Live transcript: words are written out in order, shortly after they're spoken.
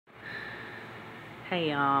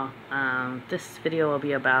Hey y'all, this video will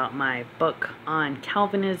be about my book on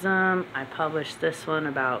Calvinism. I published this one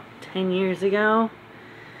about 10 years ago.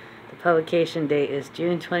 The publication date is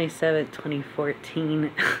June 27th, 2014.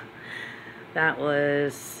 That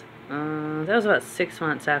was about 6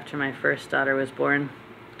 months after my first daughter was born.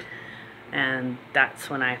 And that's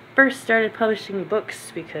when I first started publishing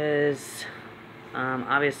books because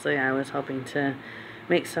obviously I was hoping to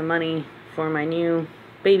make some money for my new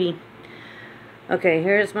baby. Okay,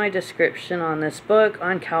 here's my description on this book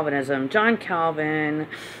on Calvinism. John Calvin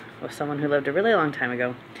was someone who lived a really long time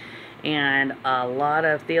ago, and a lot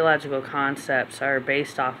of theological concepts are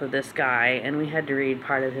based off of this guy, and we had to read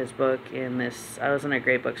part of his book in this. I was in a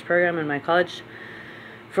great books program in my college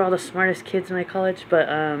for all the smartest kids in my college, but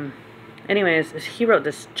anyways, he wrote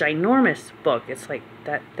this ginormous book. It's like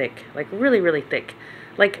that thick, like really, really thick,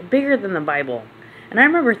 like bigger than the Bible. And I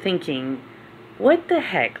remember thinking, what the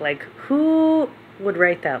heck? Like, who would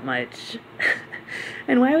write that much?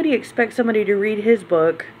 And why would he expect somebody to read his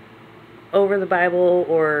book over the Bible?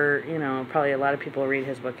 Or, you know, probably a lot of people read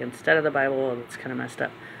his book instead of the Bible. That's kind of messed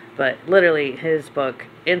up. But literally, his book,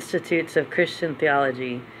 Institutes of Christian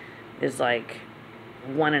Theology, is like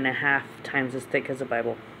 1.5 times as thick as the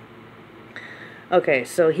Bible. Okay,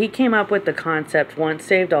 so he came up with the concept, once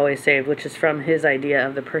saved, always saved, which is from his idea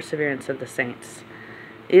of the perseverance of the saints.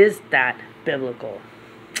 Is that biblical?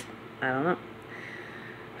 I don't know.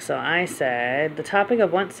 So I said, the topic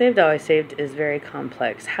of once saved, always saved is very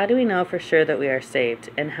complex. How do we know for sure that we are saved?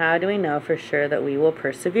 And how do we know for sure that we will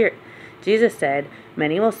persevere? Jesus said,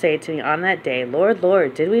 many will say to me on that day, Lord,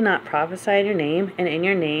 Lord, did we not prophesy in your name, and in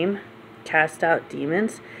your name cast out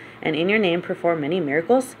demons, and in your name perform many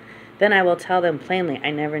miracles? Then I will tell them plainly, I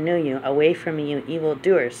never knew you. Away from me, you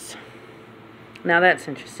evildoers. Now that's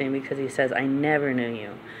interesting because he says, I never knew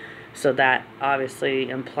you. So that obviously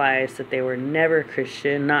implies that they were never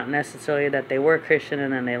Christian, not necessarily that they were Christian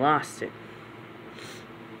and then they lost it.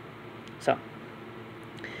 So,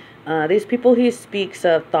 these people he speaks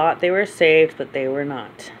of thought they were saved, but they were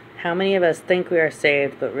not. How many of us think we are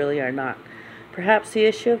saved, but really are not? Perhaps the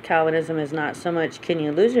issue of Calvinism is not so much, can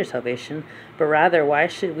you lose your salvation, but rather, why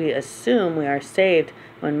should we assume we are saved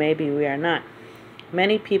when maybe we are not?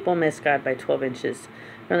 Many people miss God by 12 inches,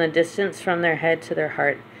 from the distance from their head to their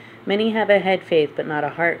heart. Many have a head faith, but not a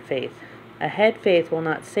heart faith. A head faith will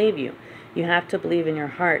not save you. You have to believe in your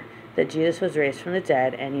heart that Jesus was raised from the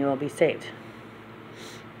dead, and you will be saved.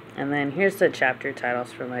 And then here's the chapter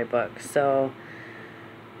titles for my book. So,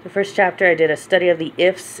 the first chapter, I did a study of the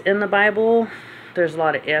ifs in the Bible. There's a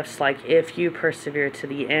lot of ifs, like if you persevere to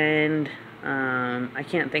the end. I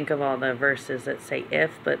can't think of all the verses that say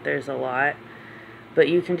if, but there's a lot. But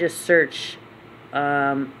you can just search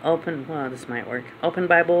this might work. Open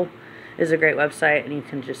Bible is a great website, and you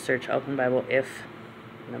can just search Open Bible if,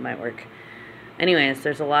 and that might work. Anyways,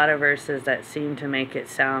 there's a lot of verses that seem to make it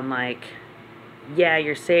sound like, yeah,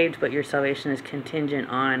 you're saved, but your salvation is contingent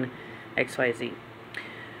on XYZ.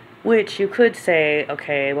 Which you could say,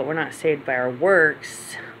 okay, but we're not saved by our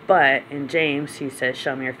works. But in James, he says,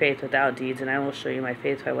 show me your faith without deeds, and I will show you my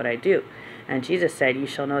faith by what I do. And Jesus said, you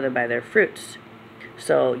shall know them by their fruits.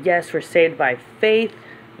 So, yes, we're saved by faith.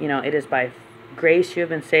 You know, it is by grace you have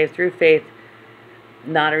been saved through faith,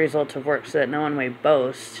 not a result of works, so that no one may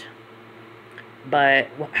boast. But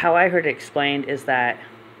how I heard it explained is that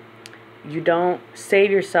you don't save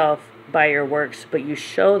yourself by your works, but you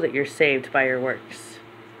show that you're saved by your works.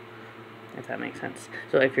 If that makes sense.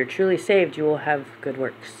 So if you're truly saved, you will have good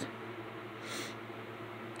works.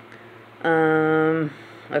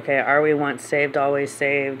 Okay, are we once saved, always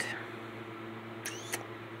saved?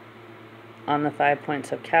 On the 5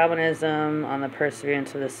 points of Calvinism, on the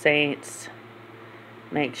perseverance of the saints,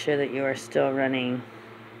 make sure that you are still running.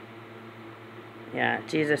 Yeah,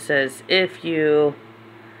 Jesus says, if you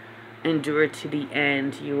endure to the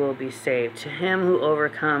end, you will be saved. To him who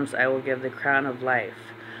overcomes, I will give the crown of life.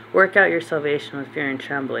 Work out your salvation with fear and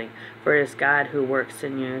trembling, for it is God who works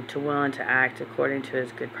in you to will and to act according to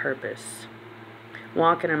his good purpose.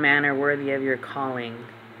 Walk in a manner worthy of your calling.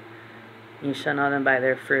 You shall know them by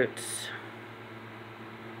their fruits.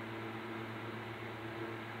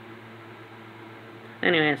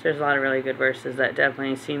 Anyways, there's a lot of really good verses that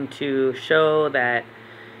definitely seem to show that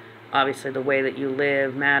obviously the way that you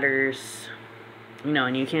live matters. You know,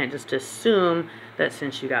 and you can't just assume that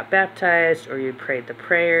since you got baptized, or you prayed the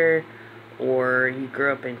prayer, or you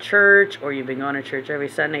grew up in church, or you've been going to church every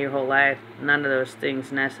Sunday your whole life, none of those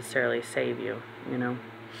things necessarily save you, you know.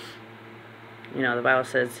 You know, the Bible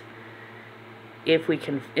says, if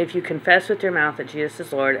you confess with your mouth that Jesus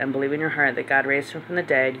is Lord and believe in your heart that God raised him from the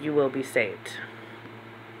dead, you will be saved.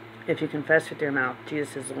 if you confess with your mouth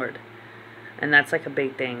Jesus is Lord. And that's like a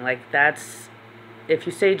big thing. Like, that's, if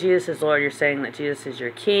you say Jesus is Lord, you're saying that Jesus is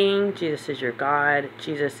your King, Jesus is your God,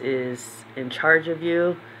 Jesus is in charge of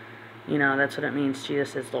you. You know, that's what it means,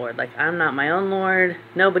 Jesus is Lord. Like, I'm not my own Lord.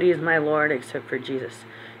 Nobody is my Lord except for Jesus.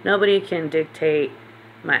 Nobody can dictate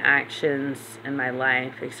my actions and my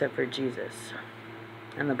life except for Jesus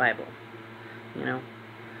and the Bible. You know?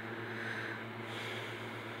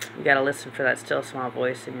 You gotta listen for that still small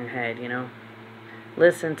voice in your head, you know?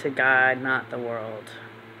 Listen to God, not the world.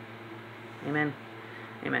 Amen?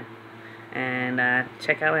 Amen. And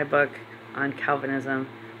check out my book on Calvinism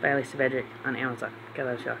by Davis-Bedrick on Amazon. God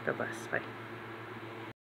bless y'all. God bless. Bye.